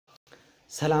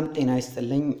ሰላም ጤና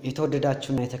ይስጥልኝ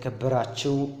የተወደዳችሁና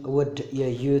የተከበራችሁ ውድ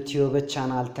የዩቲዩብ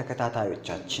ቻናል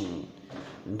ተከታታዮቻችን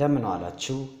እንደምን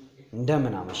ዋላችሁ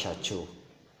እንደምን አመሻችሁ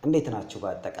እንዴት ናችሁ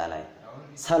በአጠቃላይ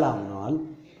ሰላም ነዋል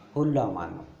ሁሉ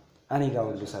አማን ነው እኔ ጋር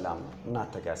ሁሉ ሰላም ነው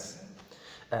እናንተ ጋርስ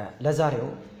ለዛሬው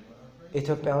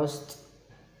ኢትዮጵያ ውስጥ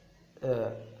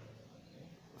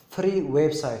ፍሪ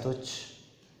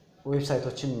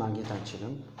ዌብሳይቶችን ማግኘት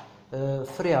አንችልም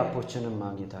ፍሪ አፖችንም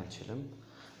ማግኘት አንችልም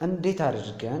እንዴት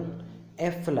አድርገን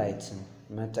ኤፍላይትን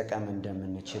መጠቀም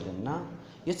እንደምንችልና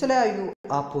የተለያዩ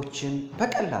አፖችን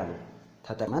በቀላሉ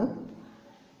ተጠቅመን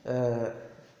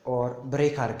ኦር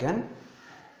ብሬክ አድርገን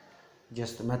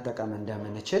ጀስት መጠቀም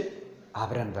እንደምንችል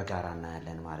አብረን በጋራ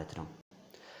እናያለን ማለት ነው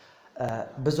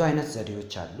ብዙ አይነት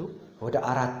ዘዴዎች አሉ ወደ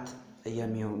 4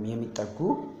 የሚጠጉ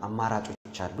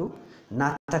አማራጮች አሉ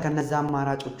እናንተ ከነዛ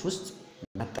አማራጮች ውስጥ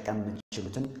መጠቀም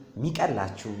የምትችሉትን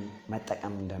ሚቀላችሁ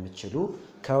መጠቀም እንደምትችሉ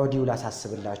ከወዲሁ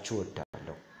ላሳስብላችሁ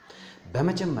ወዳለሁ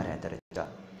በመጀመሪያ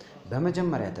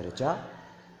ደረጃ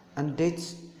እንዴት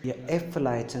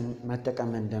የኤፍላይትን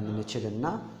መጠቀም እንደምንችልና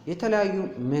የተለያዩ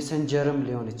ሜሴንጀርም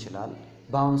ሊሆን ይችላል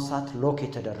በአሁን ሰዓት ሎክ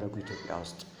የተደረጉ ኢትዮጵያ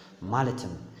ውስጥ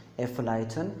ማለትም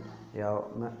ኤፍላይትን ያው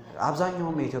አብዛኛው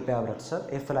የኢትዮጵያ ህብረተሰብ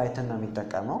ኤፍላይትን ነው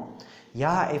የሚጠቀመው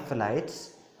ያ ኤፍላይት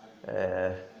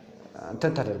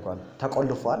እንትን ተደርጓል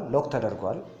ተቆልፏል ሎክ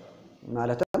ተደርጓል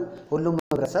ማለትም ሁሉም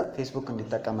ህብረተሰብ ፌስቡክ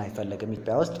እንዲጠቀም አይፈልግም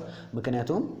ኢትዮጵያ ውስጥ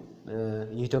ምክንያቱም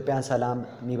የኢትዮጵያን ሰላም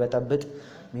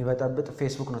የሚበጠብጥ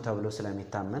ፌስቡክ ነው ተብሎ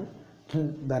ስለሚታመን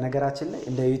በነገራችን ላይ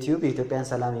እንደ ዩቲዩብ የኢትዮጵያን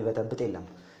ሰላም የሚበጠብጥ የለም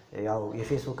ያው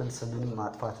የፌስቡክን ስምን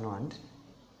ማጥፋት ነው አንድ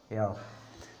ያው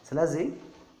ስለዚህ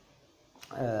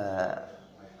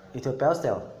ኢትዮጵያ ውስጥ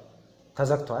ያው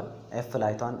ተዘግቷል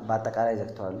ኤፍላይቷን በአጠቃላይ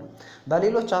ዘግቷል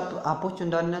በሌሎች አፖች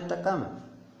እንዳንጠቀም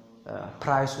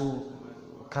ፕራይሱ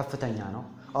ከፍተኛ ነው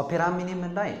ኦፔራ ሚኒም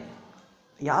ላይ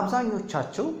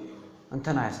ያብዛኞቻቸው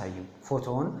እንትን አያሳይም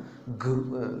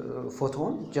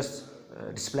ፎቶውን ጀስት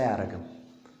ዲስፕሌይ አያረግም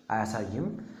አያሳይም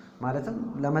ማለትም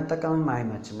ለመጠቀምም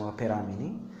አይመችም ኦፔራ ሚኒ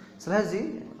ስለዚህ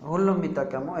ሁሉም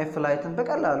የሚጠቀመው ኤፍላይትን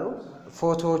በቀላሉ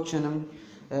ፎቶዎችንም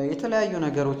የተለያዩ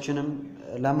ነገሮችንም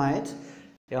ለማየት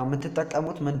ያው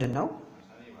የምትጠቀሙት ምንድነው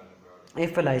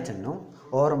ኤፍላይትን ነው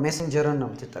ኦር ሜሴንጀርን ነው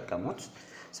የምትጠቀሙት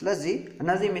ስለዚህ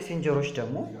እነዚህ ሜሴንጀሮች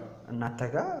ደግሞ እናንተ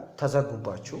ጋር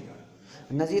ተዘጉባችሁ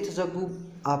እነዚህ የተዘጉ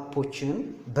አፖችን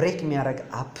ብሬክ የሚያደርግ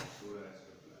አፕ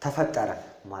ተፈጠረ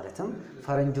ማለትም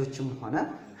ፈረንጆችም ሆነ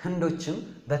ህንዶችም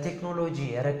በቴክኖሎጂ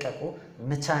የረቀቁ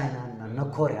ቻይናና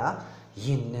ኮሪያ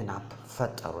ይህንን አፕ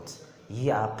ፈጠሩት ይህ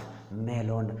አፕ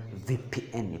ሜሎን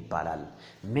ቪፒኤን ይባላል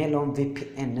ሜሎን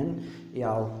ቪፒኤንን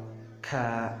ያው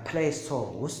ከፕሌይ ስቶር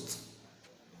ውስጥ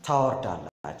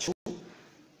ታወርዳላችሁ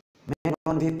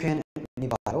ሜሎን ቪፒኤን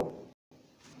የሚባለው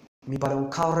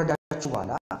ካወረዳችሁ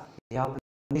በኋላ ያው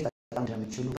እንዴት መጠቀም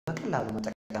እንደምትችሉ በቀላሉ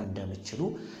መጠቀም እንደምትችሉ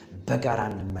በጋራ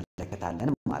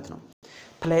እንመለከታለን ማለት ነው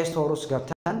ፕሌይ ስቶር ውስጥ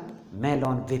ገብተን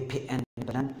ሜሎን ቪፒኤን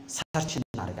ብለን ሰርች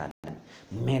እናደርጋለን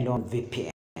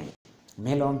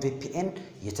ሜሎን ቪፒኤን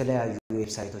የተለያዩ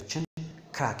ዌብሳይቶችን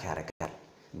ክራክ ያደርጋል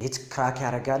እንዴት ክራክ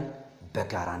ያደርጋል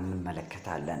በጋራ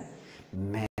እንመለከታለን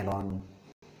ሜሎን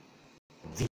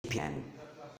ቪፒኤን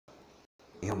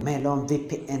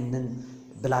ቪፒኤንን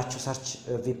ብላችሁ ሰርች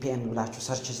ቪፒኤን ብላችሁ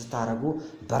ሰርች ስታደርጉ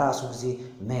በራሱ ጊዜ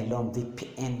ሜሎን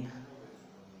ቪፒኤን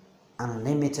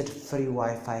unlimited free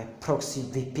wifi proxy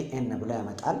VPN ብሎ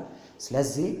ያመጣል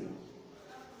ስለዚህ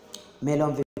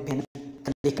ሜሎን ቪፒኤን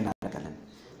ክሊክ እናደርጋለን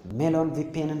ሜሎን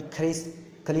ቪፒኤንን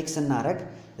ክሊክ ስናደርግ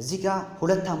እዚህ ጋር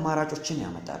ሁለት አማራጮችን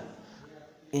ያመጣል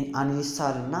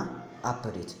አንኢንስታል እና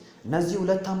አፕዴት እነዚህ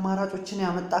ሁለት አማራጮችን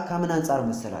ያመጣ ከምን አንፃር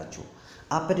መሰላችሁ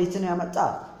አፕዴትን ያመጣ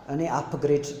እኔ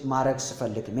አፕግሬድ ማድረግ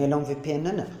ስፈልግ ሜሎን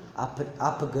ቪፒኤንን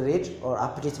አፕግሬድ ኦር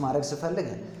አፕዴት ማድረግ ስፈልግ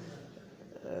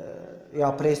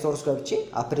ያው ፕሌይ ስቶር ውስጥ ገብቼ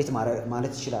አፕዴት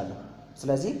ማለት ይችላል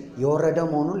ስለዚህ የወረደው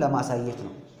መሆኑን ለማሳየት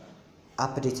ነው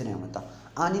አፕዴትን ያመጣ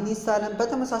አንኢንስታልን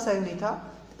በተመሳሳይ ሁኔታ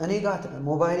እኔ ጋር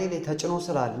ሞባይሌ ላይ ተጭኖ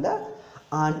ስላለ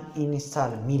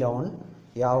አንኢንስታል ሚለውን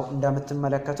ያው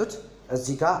እንደምትመለከቱት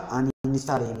እዚህ ጋር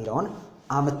አንኢንስታል የሚለውን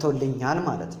አመጣልኛል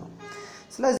ማለት ነው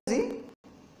ስለዚህ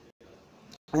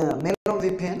ሜሎን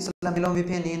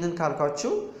ቪፒኤን ይሄንን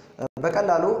ካልኳችሁ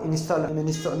በቀላሉ ኢንስቶል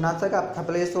እናንተ ጋር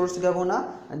ከፕሌይ ስቶር ውስጥ ገቡና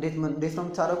እንዴት ነው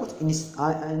የምታደርጉት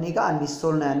እኔ ጋር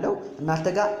ኢንስቶል ነው ያለው እናንተ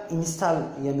ጋር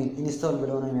ኢንስቶል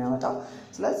ብሎ ነው የሚያመጣው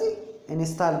ስለዚህ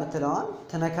ኢንስቶል ምትለዋን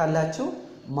ተነካላችሁ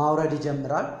ማውረድ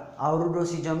ይጀምራል አውርዶ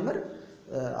ሲጀምር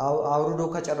አውርዶ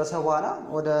ከጨረሰ በኋላ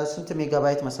ወደ ስንት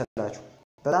ሜጋባይት መሰላችሁ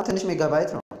በጣም ትንሽ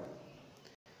ሜጋባይት ነው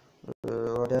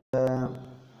ወደ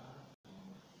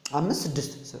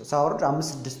 5-6 ሳወርድ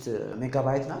 5-6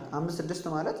 ሜጋባይት ናት 5-6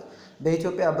 ማለት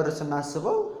በኢትዮጵያ ብር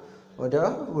ስናስበው ወደ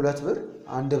 2 ብር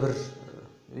 1 ብር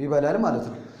ይበላል ማለት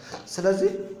ነው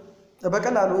ስለዚህ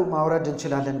በቀላሉ ማውረድ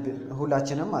እንችላለን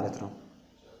ሁላችንም ማለት ነው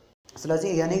ስለዚህ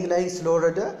የኔ ላይ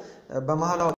ስለወረደ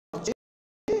በመሃላውጪ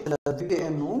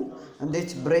VPN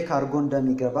እንዴት ብሬክ አድርጎ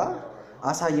እንደሚገባ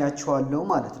አሳያችኋለሁ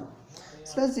ማለት ነው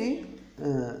ስለዚህ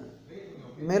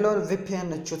ሜሎን VPN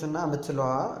እቹትና ምትለዋ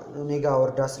ኔጋ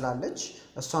ወርዳ ስላለች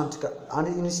እሷን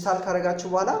ኢንስታል ካረጋችሁ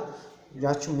በኋላ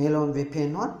ያቺ ሜሎን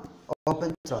VPN ዋን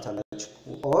ኦፕን ትሏታላችሁ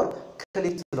ኦር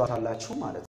ክሊክ ትሏታላችሁ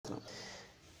ማለት ነው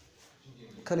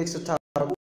ክሊክ ስታረጉ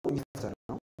ይፈታል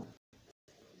ነው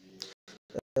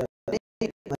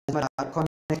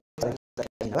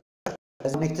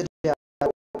ኮኔክትድ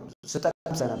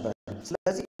ስጠቀም ነበር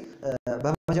ስለዚህ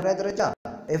በመጀመሪያ ደረጃ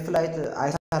ኤፍላይት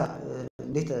አይሰራ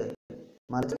እንዴት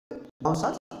ማለት አሁን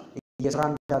ሰዓት እየሰራ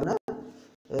እንዳልሆነ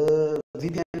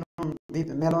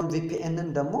ሜሎን VPNን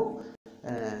ደግሞ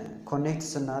ኮኔክት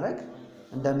ስናደርግ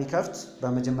እንደሚከፍት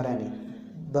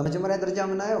በመጀመሪያ ደረጃ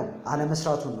ምናየው አለ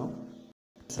መስራቱን ነው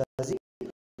ስለዚህ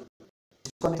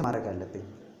ዲስኮኔክት ማድረግ አለብኝ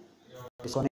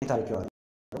ዲስኮኔክት አድርጌዋለሁ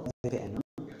VPN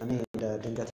እኔ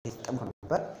ድንገት ተጠቀምኩ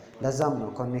ነበር ለዛም ነው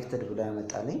ኮኔክትድ ብሎ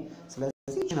ያመጣልኝ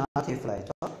ስለዚህ ጂናት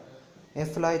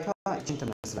ኤፍላይቷ እቺን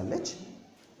ትመስላለች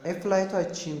ኤፍላይቷ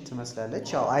እቺን ትመስላለች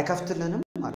ያው አይከፍትልንም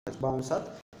ማለት በአሁኑ ሰዓት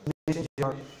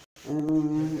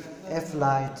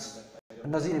ኤፍላይት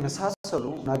እነዚህ የመሳሰሉ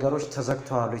ነገሮች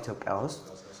ተዘግተዋል ኢትዮጵያ ውስጥ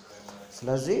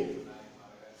ስለዚህ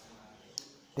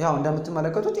ያው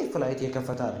እንደምትመለከቱት ኤፍላይት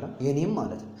የከፈተ አይደለም የኔም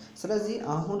ማለት ነው ስለዚህ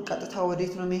አሁን ቀጥታ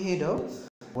ወዴት ነው የሚሄደው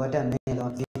ወደ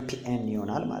ሜሎን VPN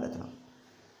ይሆናል ማለት ነው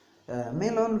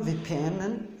ሜሎን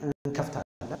VPNን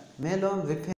እንከፍታለን ሜሎን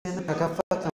VPN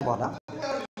ከከፈተን በኋላ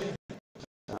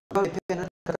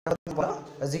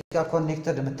እዚህ ጋር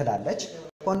ኮኔክትድ ምትላለች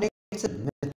ኮኔክትድ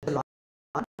ምትሏን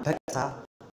በቃ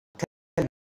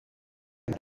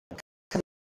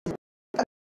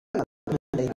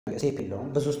ስቴፕ የለውም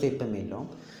ብዙ ስቴፕም የለውም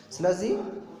ስለዚህ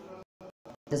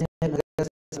እዚህ ነገር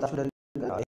ተሰጣችሁ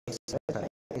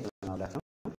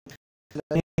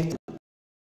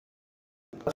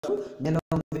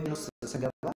ሜሎን VPN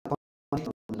ስገባ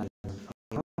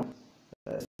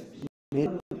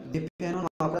VPN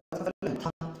ማውራት ተፈልገን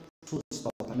ታቱ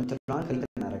ስፖርት ምትሏን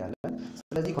ክሊክ እናደርጋለን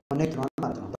ስለዚህ ኮኔክት ነው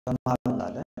ማለት ነው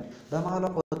በመሃሉ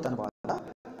ከወጣን በኋላ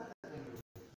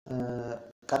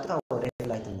ቀጥታ ወደ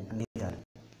ኤፍላይት እንሄዳለን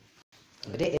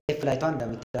እንግዲህ ኤፍላይቷን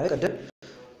እንደምታዩ ቅድም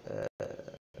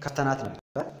ከፍተናት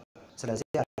ነበር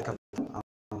ስለዚህ አልከፍትም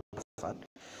አሁን ከፍቷል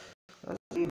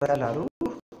ስለዚህ በቀላሉ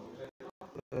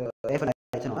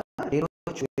ኤፍላይት ነው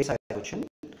ሌሎች ዌብሳይቶችን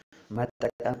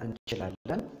መጠቀም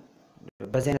እንችላለን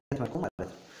በዚህ አይነት መልኩ ማለት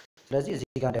ነው ስለዚህ እዚህ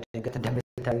ጋር ድንገት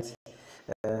እንደምታዩት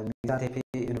ሚዛን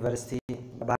ዩኒቨርሲቲ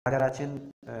በሀገራችን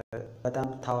በጣም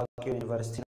ታዋቂ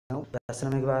ዩኒቨርሲቲ ነው በስነ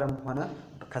ምግባርም ሆነ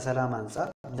ከሰላም አንፃር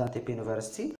ሚዛን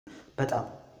ዩኒቨርሲቲ በጣም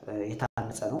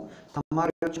የታነጸ ነው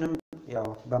ተማሪዎችንም ያው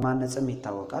በማነጽም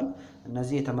ይታወቃል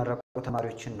እነዚህ የተመረቁ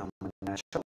ተማሪዎችን ነው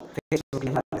የምናያቸው ፌስቡክ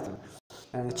ላይ ማለት ነው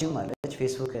እቺ ማለት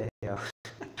ፌስቡክ ያው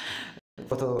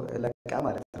ፎቶ ለቃ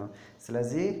ማለት ነው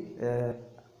ስለዚህ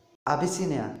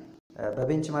አቢሲኒያ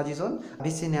በቤንች ማጂ ዞን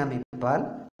አቢሲኒያ የሚባል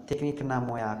ቴክኒክና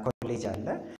ሙያ ኮሌጅ አለ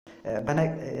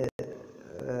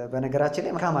በነገራችን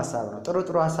ላይ መልካም ሐሳብ ነው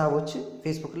ጥሩ ሐሳቦች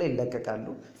ፌስቡክ ላይ ይለቀቃሉ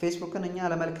ፌስቡክን እኛ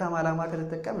ለመልካም አላማ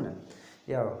ከተጠቀምን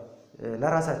ያው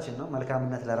ለራሳችን ነው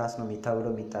መልካምነት ለራስ ነው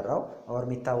የሚጠራው or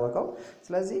የሚታወቀው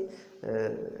ስለዚህ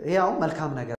ያው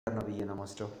መልካም ነገር ነው ብዬ ነው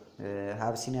ወስደው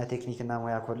አቢሲኒያ ቴክኒክና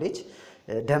ሙያ ኮሌጅ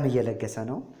ደም እየለገሰ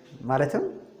ነው ማለትም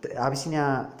አቢሲኒያ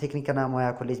ቴክኒክና ሙያ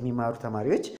ኮሌጅ የሚማሩ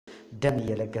ተማሪዎች ደም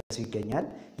እየለገሱ ይገኛል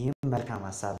ይህም መልካም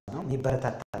ሐሳብ ነው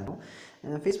የሚበረታታ ነው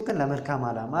ፌስቡክን ለመልካም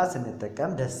አላማ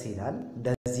ስንጠቀም ደስ ይላል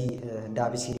እንደዚህ እንደ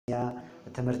አቢሲኒያ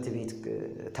ትምህርት ቤት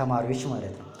ተማሪዎች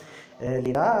ማለት ነው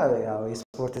ሌላ ያው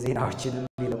የስፖርት ዜናዎችንም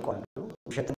ይለቋሉ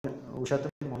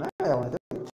ውሸትም ሆነ ያው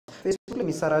ፌስቡክ ላይ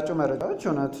የሚሰራጩ መረጃዎች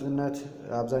እውነት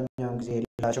አብዛኛውን ጊዜ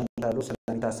ሌላቸው እንዳሉ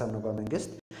ስለሚታሰብ ነው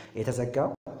በመንግስት የተዘጋው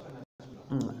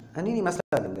እኔን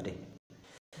ይመስላል እንግዲህ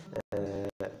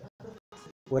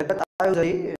ወደ ቀጣዩ ዘዴ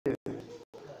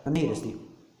እንሂድ እስቲ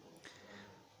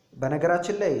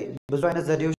በነገራችን ላይ ብዙ አይነት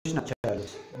ዘዴዎች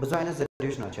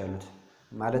ናቸው ያሉት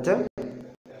ማለትም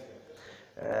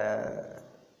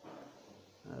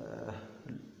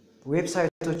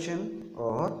ዌብሳይቶችን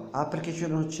or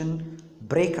አፕሊኬሽኖችን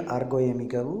ብሬክ አድርገው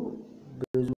የሚገቡ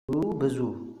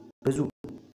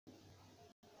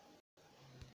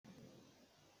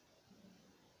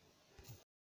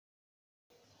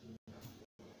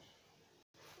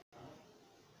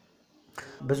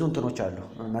ብዙ እንትኖች አሉ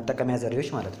መጠቀሚያ ዘዴዎች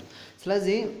ማለት ነው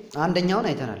ስለዚህ አንደኛውን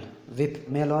አይተናል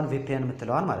ሜሎን VPN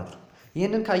ምትለዋን ማለት ነው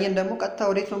ይሄንን ካየን ደግሞ ቀጥታ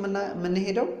ወዴት ነው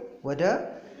የምንሄደው ወደ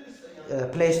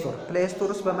ፕሌይ ስቶር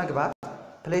ውስጥ በመግባት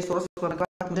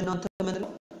ምንድነው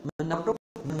ምናውቀው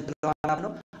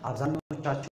ምንድነው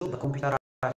አብዛኞቻችሁ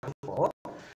በኮምፒውተራችሁ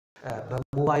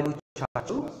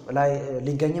በሞባይሎቻችሁ ላይ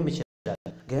ሊገኝም ይችላል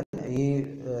ግን ይሄ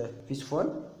ፒስፎን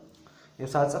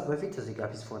የሳጽፍ በፊት እዚህ ጋር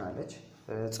ፒስፎን አለች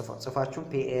ጽፋችሁ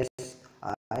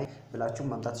PSI ብላችሁ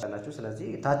ማምጣት ትችላላችሁ ስለዚህ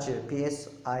ታች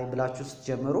PSI ብላችሁ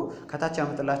ስትጀምሩ ከታች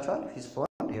ያመጣላችኋል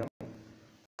ፒስፎን ይሄው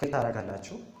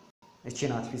ከታረጋላችሁ እቺ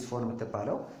ናት ፒስፎን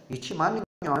የምትባለው ይቺ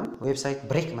ማንኛውም ዌብሳይት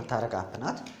ብሬክ መታረቅ አፕ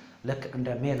ናት ለክ እንደ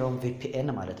ሜሎን VPN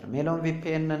ማለት ነው ሜሎን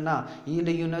VPN እና ይህ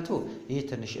ልዩነቱ ይህ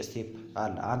ትንሽ ስቴፕ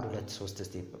አለ 1 2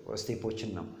 3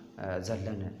 ስቴፖችን ነው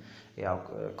ዘለን ያው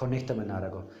ኮኔክት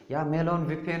የምናደርገው ያ ሜሎን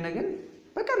VPN ግን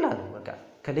በቀላሉ በቃ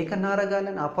ክሊክ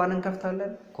እናደርጋለን አፓን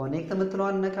እንከፍታለን ኮኔክት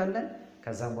የምትለዋን እንነካለን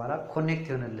ከዛም በኋላ ኮኔክት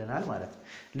ይሆንልናል ማለት ነው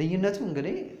ልዩነቱ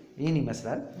እንግዲህ ይህን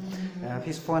ይመስላል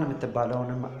ፒስፎን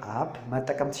የምትባለውንም አፕ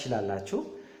መጠቀም ትችላላችሁ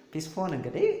ፒስፎን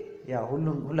እንግዲህ ያው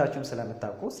ሁላችሁም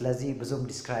ስለምታውቁ ስለዚህ ብዙም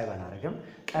ዲስክራይብ አናደርግም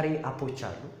ቀሪ አፖች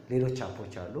አሉ ሌሎች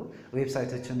አፖች አሉ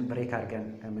ዌብሳይቶችን ብሬክ አድርገን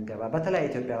የምንገባ በተለይ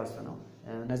ኢትዮጵያ ውስጥ ነው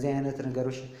እንደዚህ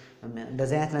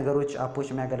አይነት ነገሮች አፖች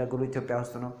የሚያገለግሉ ኢትዮጵያ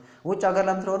ውስጥ ነው ውጭ ሀገር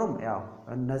ለምትኖሩም ያው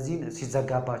እነዚህን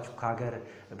ሲዘጋባችሁ ከሀገር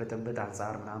በጥብጥ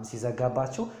አንፃር ምናምን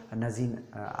ሲዘጋባችሁ እነዚህን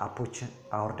አፖች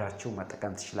አውርዳችሁ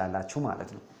መጠቀም ትችላላችሁ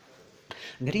ማለት ነው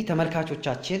እንግዲህ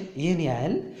ተመልካቾቻችን ይህን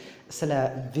ያህል ስለ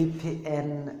VPN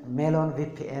ሜሎን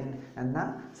VPN እና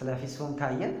ስለ ፒስፎን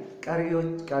ካየን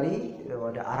ቀሪ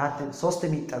ወደ 3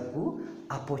 የሚጠጉ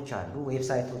አፖች አሉ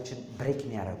ዌብሳይቶችን ብሬክ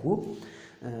የሚያደርጉ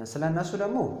ስለነሱ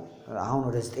ደግሞ አሁን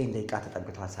ወደ 9 ደቂቃ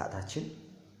ተጠግቷል ሰዓታችን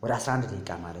ወደ 11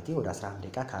 ደቂቃ ማለት ወደ 11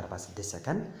 ደቂቃ ከ46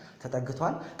 ሰከንድ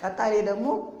ተጠግቷል ቀጣይ ደግሞ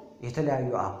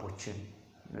የተለያዩ አፖችን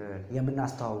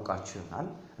የምናስተዋውቃችሁ ይሆናል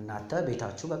እናንተ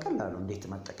ቤታችሁ በቀላሉ እንዴት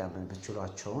መጠቀም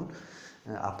ብትችሏቸውን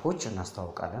አፖች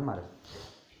እናስተዋውቃለን ማለት ነው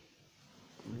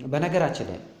በነገራችን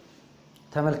ላይ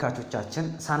ተመልካቾቻችን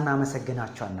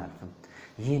ሳናመሰግናችሁ አናልፍም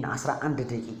ይህን 11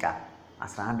 ደቂቃ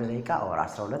or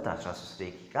 12 13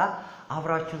 ደቂቃ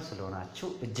አብራችሁን ስለሆናችሁ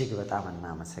እጅግ በጣም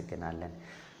እናመሰግናለን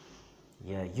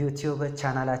የዩቲዩብ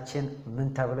ቻናላችን ምን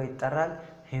ተብሎ ይጠራል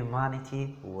ሂዩማኒቲ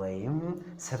ወይም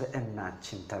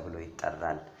ሰብእናችን ተብሎ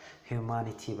ይጠራል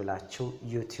ሂዩማኒቲ ብላችሁ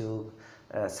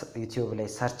ዩቲዩብ ላይ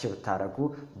ሰርች ብታረጉ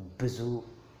ብዙ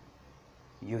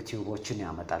ዩቲዩቦችን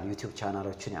ያመጣል ዩቲዩብ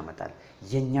ቻናሎችን ያመጣል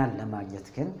የኛን ለማግኘት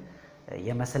ግን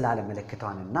የመሰላል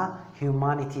ምልክቷንና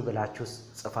ሂዩማኒቲ ብላችሁ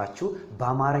ጽፋችሁ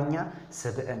በአማርኛ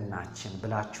ሰብእናችን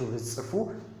ብላችሁ ጽፉ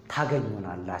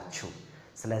ታገኙናላችሁ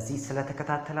ስለዚህ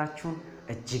ስለተከታተላችሁ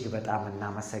እጅግ በጣም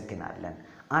እናመሰግናለን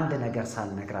አንድ ነገር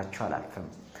ሳልነግራችሁ አላልፍም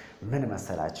ምን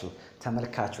መሰላችሁ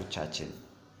ተመልካቾቻችን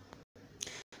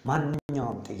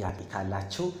ማንኛውም ጥያቄ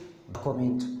ካላችሁ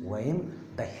በኮሜንት ወይም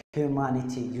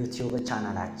በሂዩማኒቲ ዩቲዩብ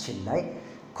ቻናላችን ላይ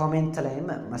ኮሜንት ላይ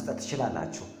መስጠት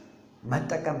ትችላላችሁ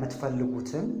መጠቀም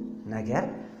የምትፈልጉትን ነገር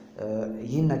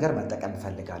ይህን ነገር መጠቀም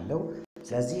ፈልጋለሁ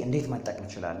ስለዚህ እንዴት መጠቀም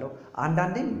እችላለሁ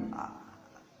አንዳንዴም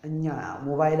እኛ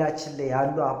ሞባይላችን ላይ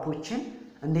ያሉ አፖችን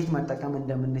እንዴት መጠቀም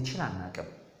እንደምንችል አናውቅም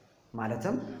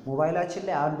ማለትም ሞባይላችን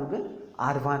ላይ አሉ ግን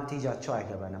አድቫንቴጃቸው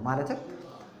አይገባንም ማለትም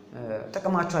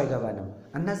ጥቅማቸው አይገባንም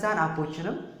እነዛን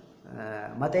አፖችንም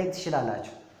መጠየቅ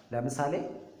ትችላላችሁ ለምሳሌ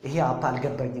ይሄ አፕ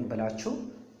አልገባኝም ብላችሁ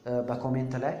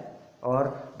በኮሜንት ላይ or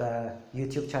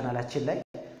በዩቲዩብ ቻናላችን ላይ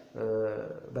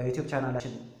በዩቲዩብ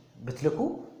ቻናላችን ብትልኩ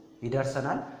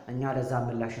ይደርሰናል እኛ ለዛ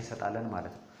ምላሽ እንሰጣለን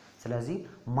ማለት ነው ስለዚህ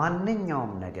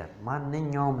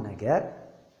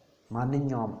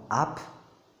ማንኛውም አፕ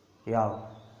ያው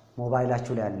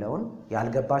ሞባይላችሁ ላይ ያለውን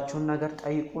ያልገባችሁን ነገር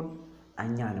ጠይቁን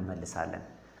እኛ እንመልሳለን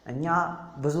እኛ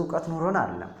ብዙ ዕውቀት ኖሮን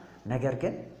አይደለም ነገር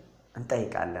ግን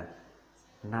እንጠይቃለን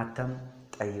እናንተም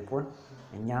ጠይቁን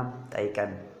እኛም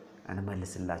ጠይቀን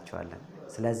እንመልስላችኋለን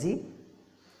ስለዚህ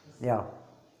ያው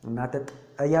እናንተ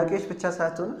ጥያቄዎች ብቻ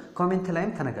ሳይሆን ኮሜንት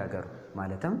ላይም ተነጋገሩ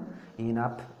ማለትም ይህን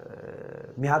አፕ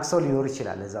ሚያክሰው ሊኖር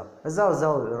ይችላል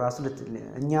እዛው ራሱ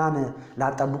እኛን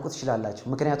ላጣብቁ ትችላላችሁ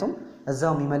ምክንያቱም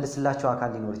እዛው የሚመልስላችሁ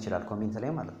አካል ሊኖር ይችላል ኮሜንት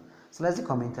ላይ ማለት ነው ስለዚህ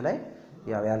ኮሜንት ላይ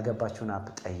ያው ያልገባችሁን አፕ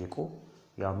ጠይቁ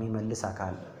ያው የሚመልስ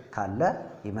አካል ካለ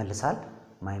ይመልሳል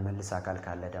ማይመልስ አካል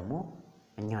ካለ ደግሞ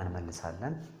እኛ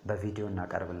እንመልሳለን በቪዲዮ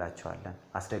እናቀርብላችኋለን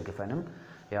አስደግፈንም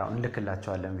ያው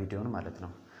እንልክላችኋለን ቪዲዮን ማለት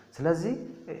ነው ስለዚህ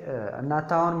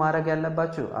እናንተውን ማድረግ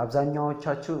ያለባችሁ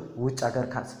አብዛኛዎቻችሁ ውጭ ሀገር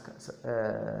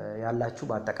ያላችሁ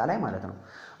በአጠቃላይ ማለት ነው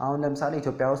አሁን ለምሳሌ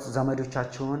ኢትዮጵያ ውስጥ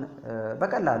ዘመዶቻችሁን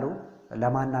በቀላሉ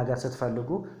ለማናገር ስትፈልጉ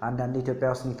አንዳንድ ኢትዮጵያ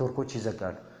ውስጥ ኔትወርኮች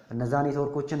ይዘጋሉ እነዛ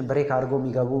ኔትወርኮችን ብሬክ አድርጎ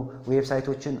የሚገቡ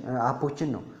ዌብሳይቶችን አፖችን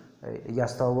ነው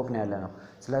እያስተዋወቅን ያለነው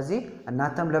ስለዚህ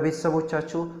እናንተም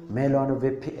ለቤተሰቦቻችሁ ሜሎን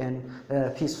VPN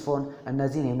ፒስፎን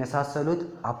እነዚህን የመሳሰሉት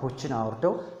አፖችን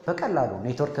አውርደው በቀላሉ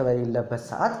ኔትወርክ በሌለበት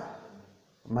ሰዓት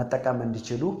መጠቀም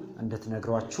እንዲችሉ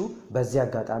እንድትነግሯችሁ በዚህ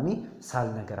አጋጣሚ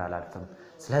ሳልነገር አላልፍም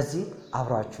ስለዚህ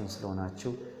አብራችሁን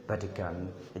ስለሆናችሁ በድጋሚ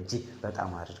እጅግ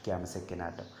በጣም አድርጌ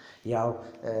አመሰግናለሁ ያው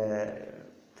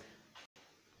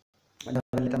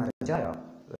ለበለጠ መረጃ ያው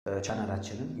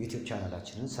ቻናላችንን YouTube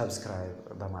ቻናላችንን ሰብስክራይብ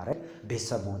በማድረግ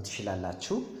ቤተሰብ መሆን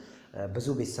ትችላላችሁ ብዙ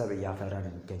ቤተሰብ እያፈራን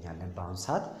እንገኛለን በአሁን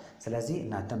ሰዓት ስለዚህ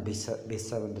እናንተም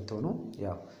ቤተሰብ እንድትሆኑ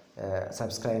ያው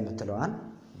ሰብስክራይብ የምትለዋን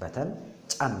በተን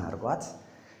ጫን አድርጓት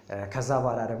ከዛ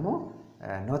በኋላ ደግሞ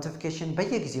ኖቲፊኬሽን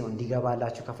በየጊዜው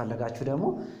እንዲገባላችሁ ከፈለጋችሁ ደግሞ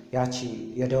ያቺ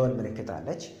የደወል ምልክት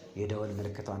አለች የደወል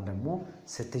ምልክቷን ደግሞ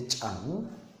ስትጫኑ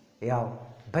ያው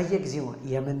በየጊዜው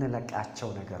የምንለቃቸው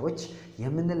ነገሮች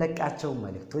የምንለቃቸው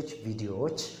መልእክቶች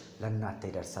ቪዲዮዎች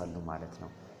ለእናንተ ይደርሳሉ ማለት ነው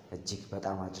እጅግ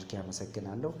በጣም አድርጌ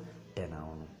አመሰግናለሁ ደህና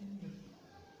ሁኑ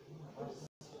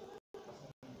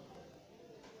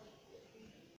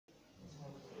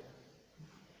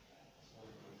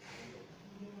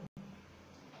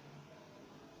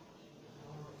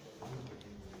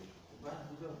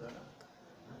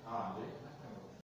Ah,